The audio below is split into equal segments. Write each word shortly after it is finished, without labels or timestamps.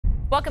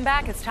Welcome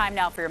back. It's time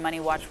now for your Money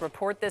Watch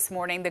report this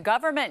morning. The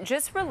government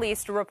just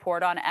released a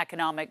report on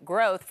economic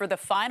growth for the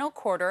final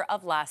quarter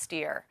of last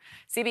year.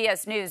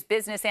 CBS News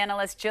business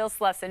analyst Jill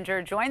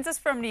Schlesinger joins us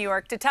from New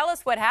York to tell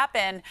us what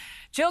happened.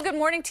 Jill, good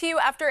morning to you.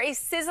 After a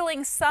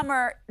sizzling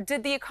summer,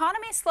 did the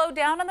economy slow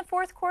down in the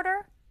fourth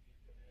quarter?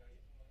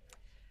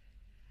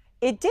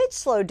 It did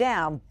slow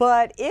down,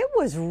 but it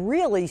was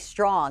really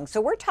strong.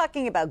 So we're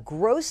talking about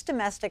gross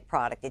domestic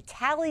product. It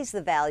tallies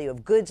the value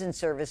of goods and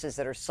services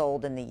that are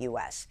sold in the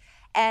U.S.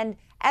 And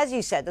as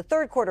you said, the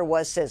third quarter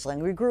was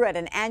sizzling. We grew at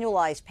an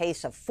annualized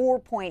pace of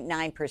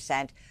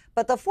 4.9%,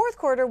 but the fourth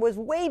quarter was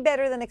way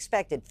better than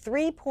expected,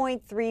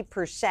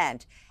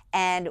 3.3%.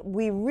 And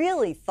we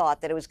really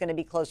thought that it was going to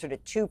be closer to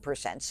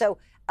 2%. So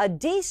a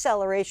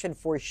deceleration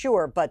for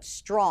sure, but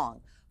strong.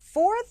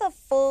 For the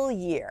full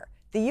year,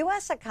 the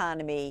U.S.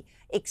 economy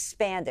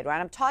expanded, right?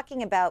 I'm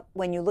talking about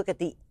when you look at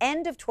the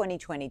end of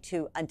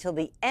 2022 until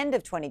the end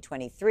of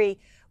 2023,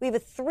 we have a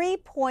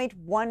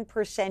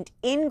 3.1%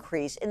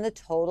 increase in the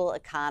total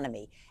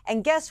economy.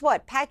 And guess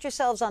what? Pat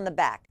yourselves on the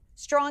back.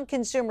 Strong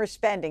consumer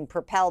spending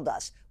propelled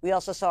us. We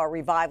also saw a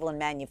revival in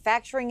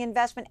manufacturing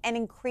investment and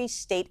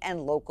increased state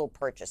and local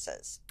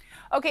purchases.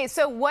 Okay,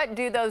 so what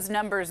do those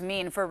numbers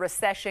mean for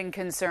recession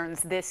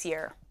concerns this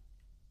year?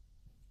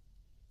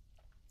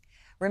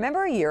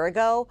 Remember a year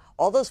ago,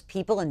 all those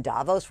people in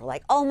Davos were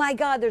like, oh my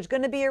God, there's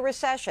going to be a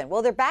recession.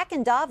 Well, they're back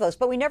in Davos,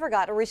 but we never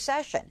got a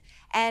recession.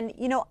 And,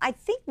 you know, I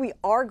think we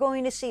are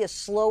going to see a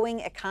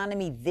slowing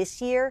economy this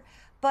year.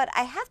 But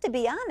I have to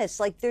be honest,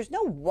 like there's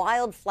no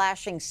wild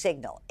flashing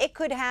signal. It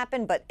could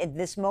happen, but at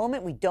this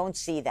moment, we don't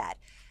see that.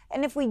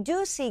 And if we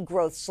do see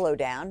growth slow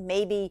down,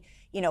 maybe,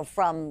 you know,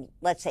 from,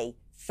 let's say,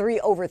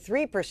 over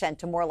 3%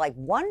 to more like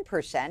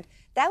 1%,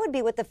 that would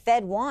be what the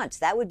Fed wants.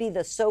 That would be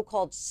the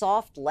so-called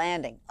soft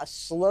landing, a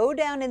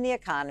slowdown in the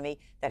economy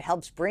that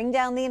helps bring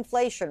down the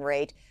inflation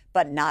rate,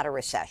 but not a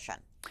recession.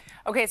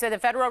 Okay, so the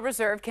Federal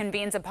Reserve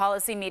convenes a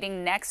policy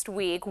meeting next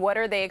week. What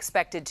are they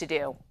expected to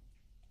do?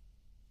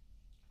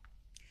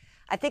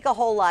 I think a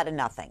whole lot of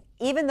nothing.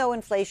 Even though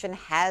inflation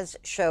has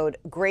showed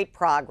great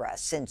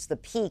progress since the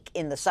peak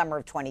in the summer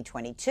of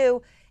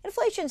 2022,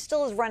 inflation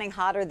still is running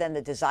hotter than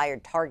the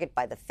desired target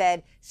by the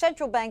Fed.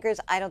 Central bankers,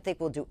 I don't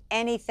think will do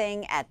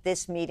anything at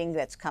this meeting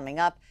that's coming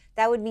up.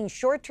 That would mean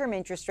short-term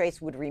interest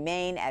rates would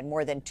remain at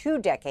more than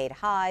 2-decade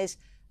highs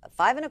of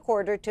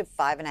 5.25% to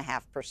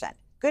 5.5%.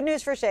 Good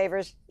news for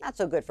savers, not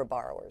so good for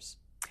borrowers.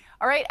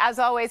 All right, as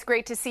always,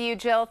 great to see you,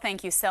 Jill.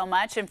 Thank you so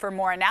much. And for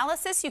more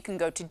analysis, you can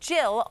go to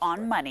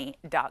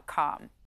JillOnMoney.com.